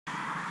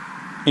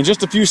In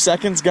just a few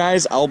seconds,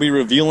 guys, I'll be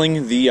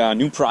revealing the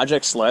new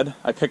project sled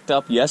I picked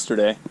up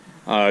yesterday.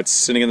 It's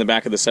sitting in the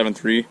back of the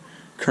 7.3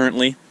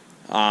 currently.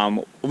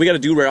 What we got to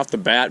do right off the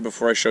bat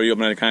before I show you, I'm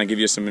going to kind of give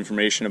you some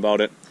information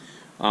about it.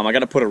 I got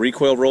to put a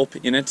recoil rope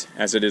in it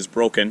as it is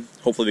broken.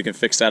 Hopefully we can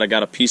fix that. I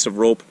got a piece of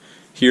rope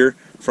here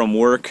from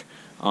work.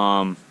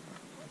 But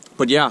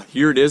yeah,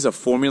 here it is, a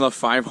Formula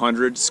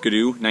 500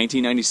 Skidoo,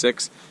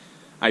 1996.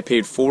 I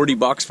paid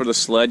 $40 for the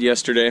sled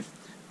yesterday.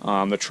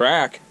 The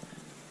track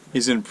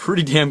is in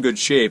pretty damn good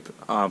shape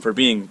for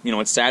being,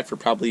 it's sat for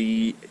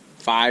probably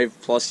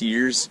 5+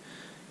 years.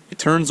 It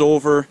turns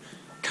over,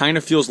 kind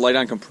of feels light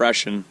on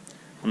compression.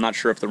 I'm not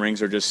sure if the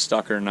rings are just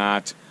stuck or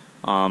not.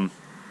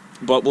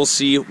 But we'll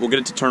see. We'll get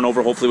it to turn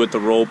over hopefully with the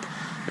rope.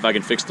 If I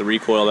can fix the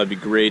recoil, that'd be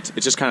great.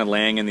 It's just kind of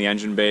laying in the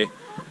engine bay.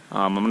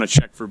 I'm going to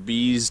check for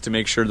bees to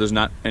make sure there's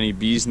not any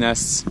bees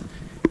nests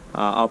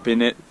up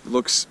in it.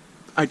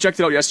 I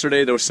checked it out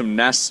yesterday. There was some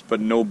nests, but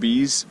no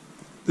bees.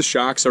 The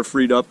shocks are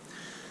freed up.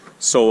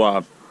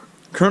 So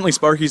currently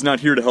Sparky's not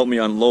here to help me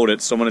unload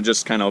it, so I'm going to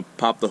just kind of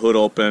pop the hood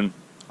open.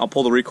 I'll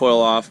pull the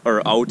recoil off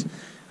or out,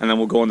 and then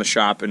we'll go in the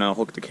shop and I'll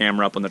hook the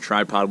camera up on the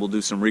tripod. We'll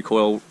do some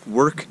recoil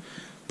work.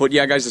 But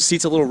yeah, guys, the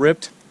seat's a little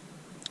ripped,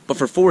 but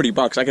for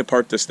 $40 I could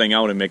part this thing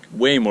out and make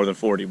way more than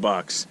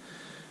 $40.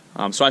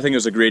 So I think it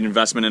was a great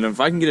investment, and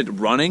if I can get it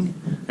running,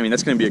 I mean,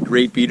 that's going to be a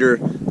great beater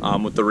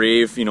with the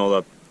rave,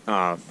 the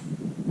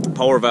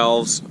power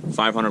valves,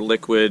 500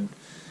 liquid.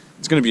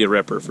 It's going to be a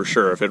ripper for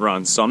sure if it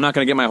runs. So I'm not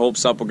going to get my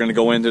hopes up. We're going to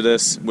go into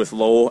this with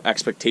low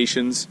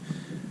expectations,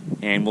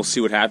 and we'll see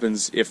what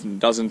happens. If it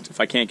doesn't, if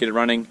I can't get it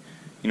running,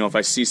 if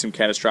I see some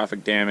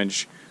catastrophic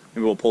damage,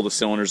 maybe we'll pull the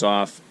cylinders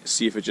off,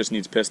 see if it just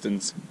needs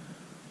pistons.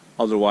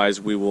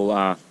 Otherwise, we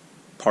will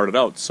part it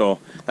out. So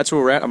that's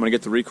where we're at. I'm going to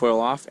get the recoil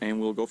off,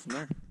 and we'll go from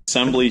there.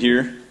 Assembly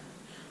here.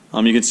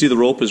 You can see the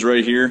rope is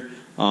right here.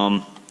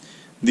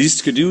 These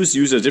Skidoos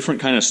use a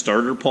different kind of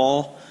starter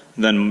pawl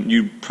than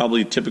you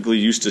probably typically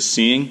used to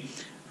seeing.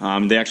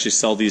 They actually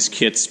sell these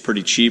kits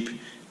pretty cheap.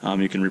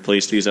 You can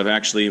replace these. I've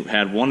actually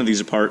had one of these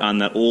apart on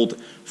that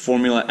old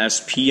Formula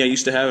SP I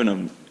used to have,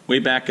 and way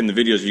back in the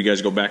videos, if you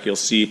guys go back, you'll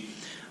see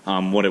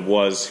what it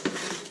was.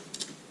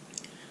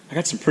 I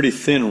got some pretty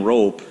thin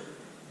rope,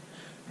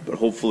 but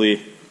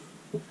hopefully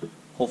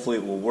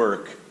it will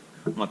work.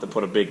 I'm going to have to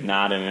put a big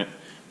knot in it,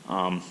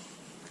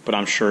 but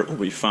I'm sure it will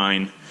be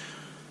fine.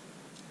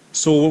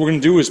 So what we're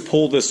going to do is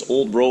pull this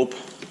old rope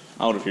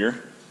out of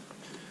here.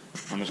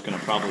 I'm just going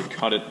to probably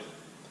cut it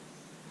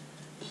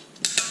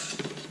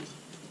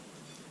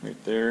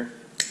right there.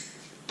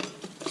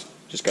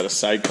 Just got a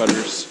side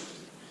cutters.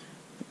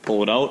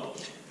 Pull it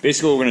out.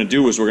 Basically what we're going to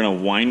do is we're going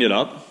to wind it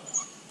up,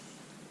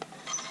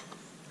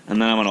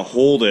 and then I'm going to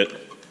hold it,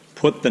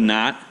 put the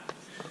knot,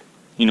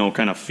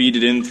 kind of feed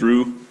it in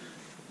through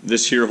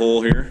this here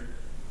hole here,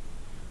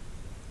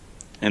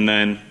 and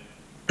then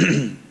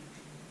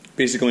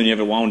basically when you have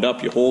it wound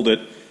up, you hold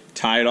it,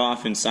 tie it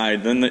off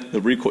inside, then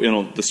the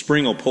recoil, the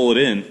spring will pull it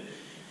in.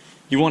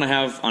 You want to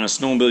have, on a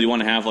snowmobile, you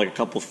want to have like a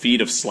couple feet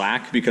of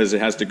slack because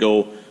it has to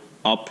go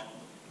up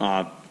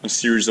a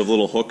series of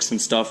little hooks and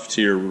stuff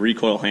to your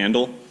recoil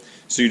handle.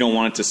 So you don't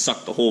want it to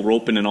suck the whole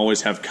rope in and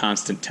always have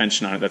constant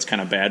tension on it. That's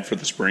kind of bad for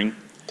the spring.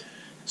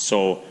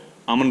 So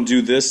I'm going to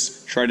do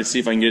this, try to see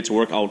if I can get it to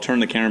work. I'll turn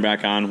the camera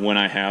back on when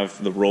I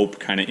have the rope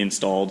kind of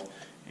installed,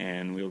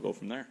 and we'll go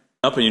from there.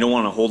 Up and you don't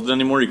want to hold it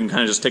anymore, you can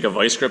kind of just take a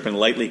vice grip and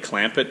lightly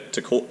clamp it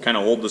to kind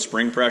of hold the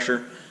spring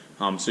pressure,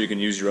 so you can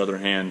use your other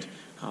hand.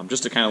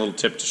 Just a kind of little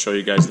tip to show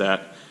you guys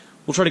that.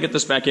 We'll try to get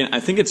this back in. I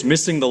think it's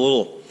missing the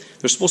little,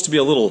 there's supposed to be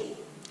a little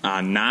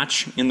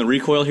notch in the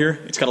recoil here.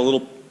 It's got a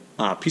little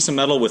piece of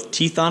metal with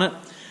teeth on it.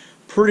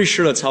 Pretty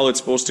sure that's how it's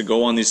supposed to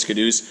go on these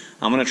Skidoos.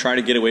 I'm going to try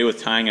to get away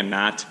with tying a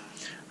knot.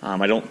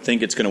 I don't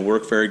think it's going to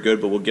work very good,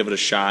 but we'll give it a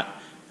shot.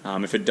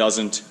 If it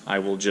doesn't, I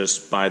will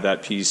just buy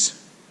that piece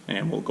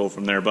and we'll go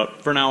from there.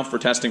 But for now, for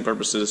testing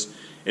purposes,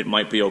 it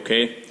might be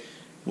okay.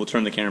 We'll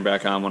turn the camera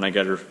back on when I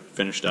get her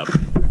finished up.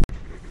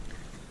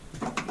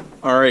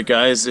 Alright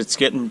guys, it's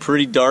getting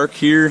pretty dark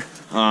here.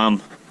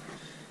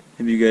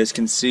 Maybe you guys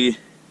can see.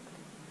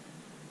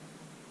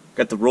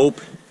 Got the rope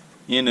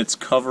in its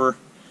cover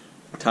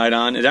tied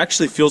on. It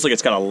actually feels like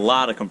it's got a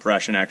lot of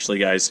compression actually,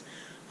 guys.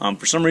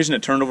 For some reason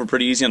it turned over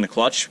pretty easy on the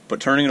clutch, but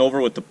turning it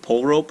over with the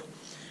pull rope,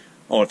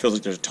 oh, it feels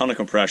like there's a ton of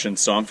compression,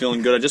 so I'm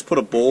feeling good. I just put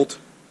a bolt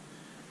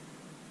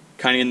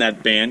kind of in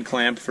that band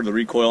clamp for the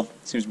recoil.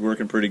 Seems to be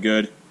working pretty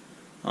good.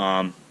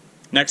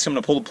 Next I'm going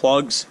to pull the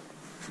plugs.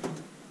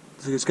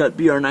 So it's got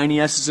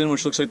BR90S's in,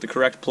 which looks like the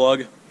correct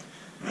plug.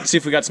 See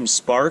if we got some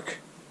spark,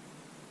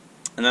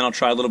 and then I'll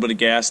try a little bit of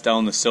gas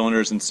down the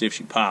cylinders and see if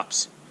she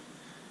pops.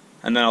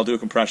 And then I'll do a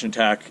compression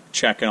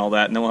check and all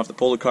that, and then we'll have to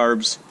pull the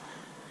carbs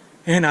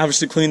and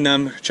obviously clean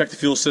them, check the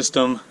fuel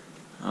system,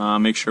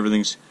 make sure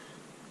everything's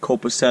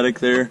copacetic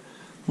there.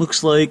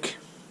 Looks like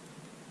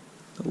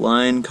the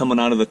line coming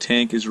out of the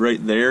tank is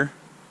right there,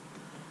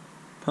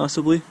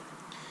 possibly.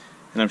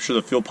 And I'm sure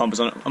the fuel pump is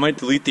on it. I might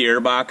delete the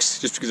air box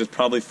just because it's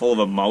probably full of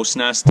a mouse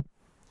nest,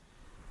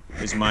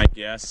 is my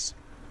guess.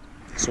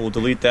 So we'll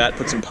delete that,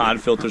 put some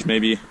pod filters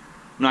maybe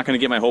I'm not going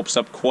to get my hopes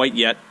up quite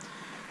yet.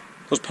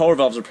 Those power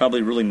valves are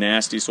probably really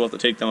nasty, so I'll have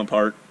to take them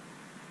apart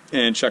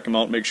and check them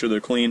out, make sure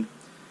they're clean.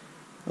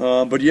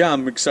 But yeah,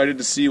 I'm excited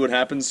to see what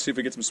happens, see if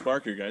we get some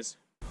spark here, guys.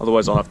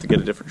 Otherwise, I'll have to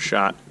get a different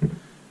shot.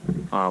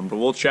 But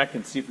we'll check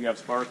and see if we have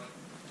spark.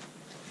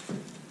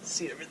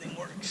 See if everything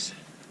works.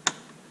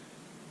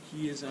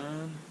 Key is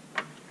on.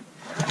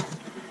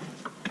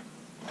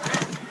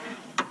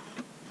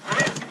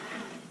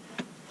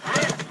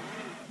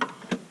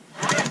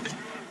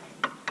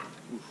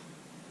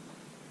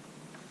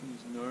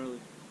 He's gnarly.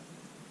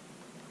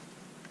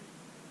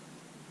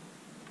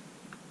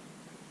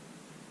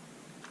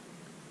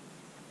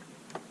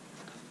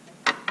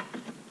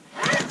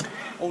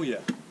 Oh yeah.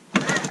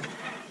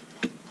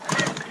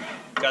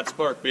 Got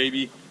spark,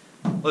 baby.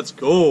 Let's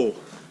go.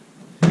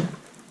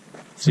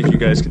 See if you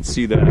guys can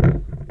see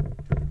that.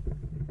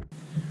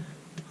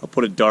 I'll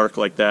put it dark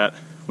like that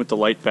with the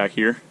light back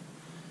here.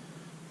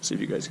 See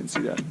if you guys can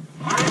see that.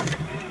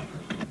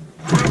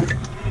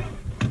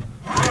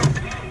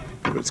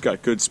 But it's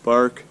got good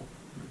spark.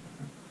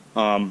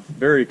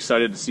 Very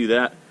excited to see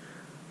that.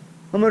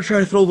 I'm going to try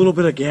to throw a little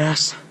bit of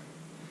gas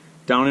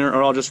down here,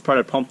 or I'll just try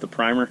to pump the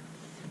primer.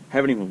 I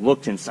haven't even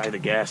looked inside the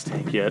gas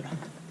tank yet.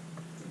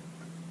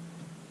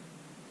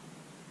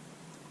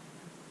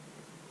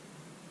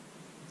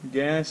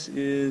 Gas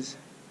is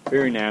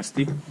very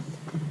nasty.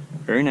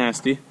 Very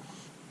nasty.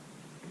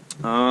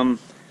 I'm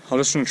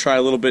just going to try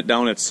a little bit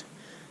down its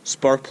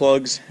spark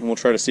plugs, and we'll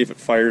try to see if it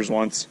fires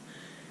once.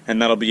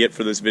 And that'll be it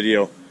for this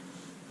video.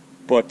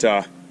 But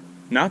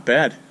not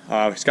bad.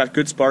 It's got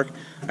good spark.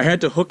 I had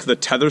to hook the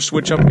tether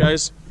switch up,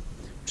 guys,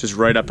 which is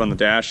right up on the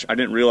dash. I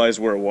didn't realize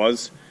where it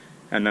was.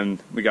 And then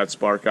we got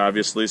spark,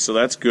 obviously, so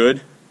that's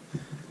good.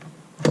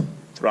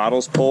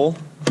 Throttles pull.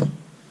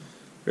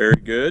 Very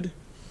good.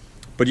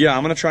 But yeah,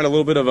 I'm going to try a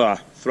little bit of a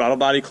throttle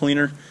body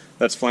cleaner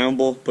that's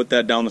flammable. Put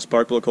that down the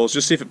spark plug holes,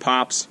 just see if it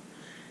pops.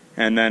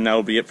 And then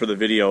that'll be it for the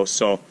video.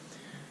 So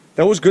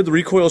that was good. The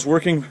recoil is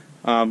working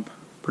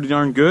pretty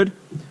darn good.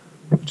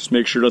 Just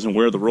make sure it doesn't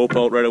wear the rope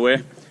out right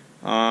away.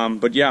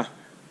 But yeah,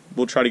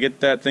 we'll try to get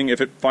that thing. If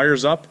it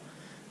fires up,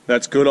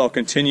 that's good. I'll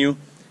continue.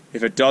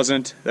 If it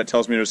doesn't, that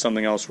tells me there's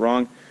something else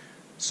wrong.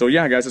 So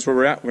yeah, guys, that's where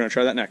we're at. We're going to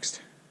try that next.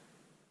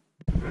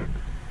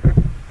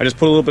 I just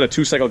put a little bit of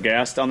 2-cycle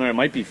gas down there. It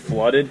might be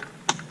flooded.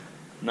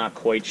 Not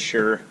quite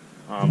sure.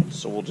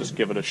 So we'll just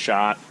give it a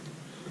shot.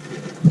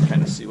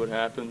 Kind of see what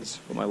happens.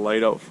 Put my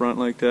light out front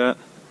like that.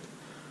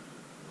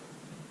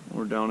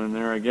 We're down in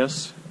there, I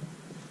guess.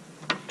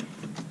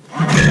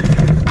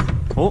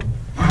 Oh,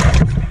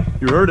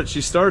 you heard it.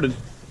 She started.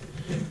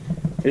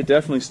 It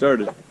definitely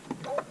started.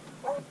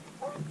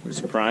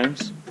 There's the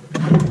primes.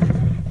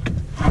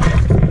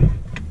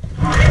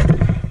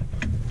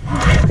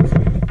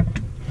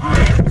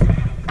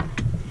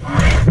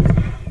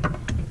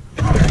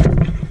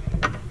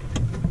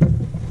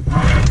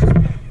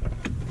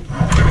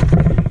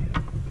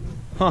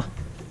 Huh.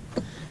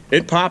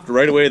 It popped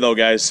right away though,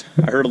 guys.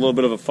 I heard a little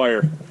bit of a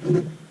fire.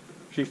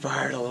 She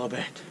fired a little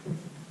bit.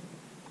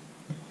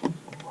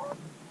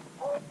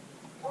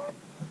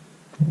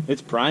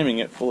 It's priming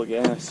it full of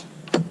gas.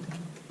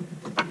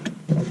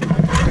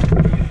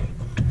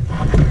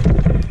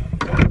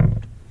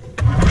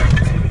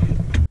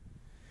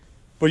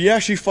 But yeah,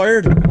 she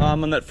fired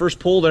on that first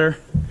pull there.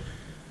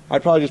 I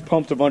probably just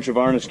pumped a bunch of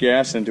varnish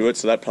gas into it,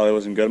 so that probably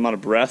wasn't good. I'm out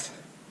of breath.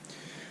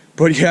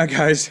 But yeah,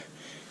 guys,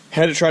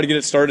 had to try to get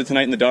it started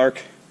tonight in the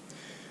dark.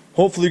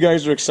 Hopefully you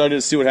guys are excited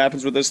to see what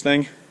happens with this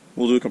thing.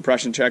 We'll do a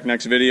compression check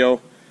next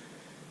video.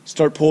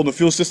 Start pulling the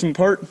fuel system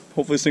apart.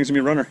 Hopefully this thing's going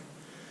to be a runner.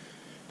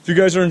 If you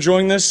guys are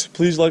enjoying this,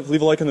 please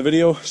leave a like on the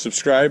video,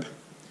 subscribe,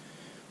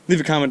 leave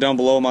a comment down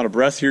below. I'm out of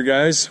breath here,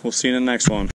 guys. We'll see you in the next one.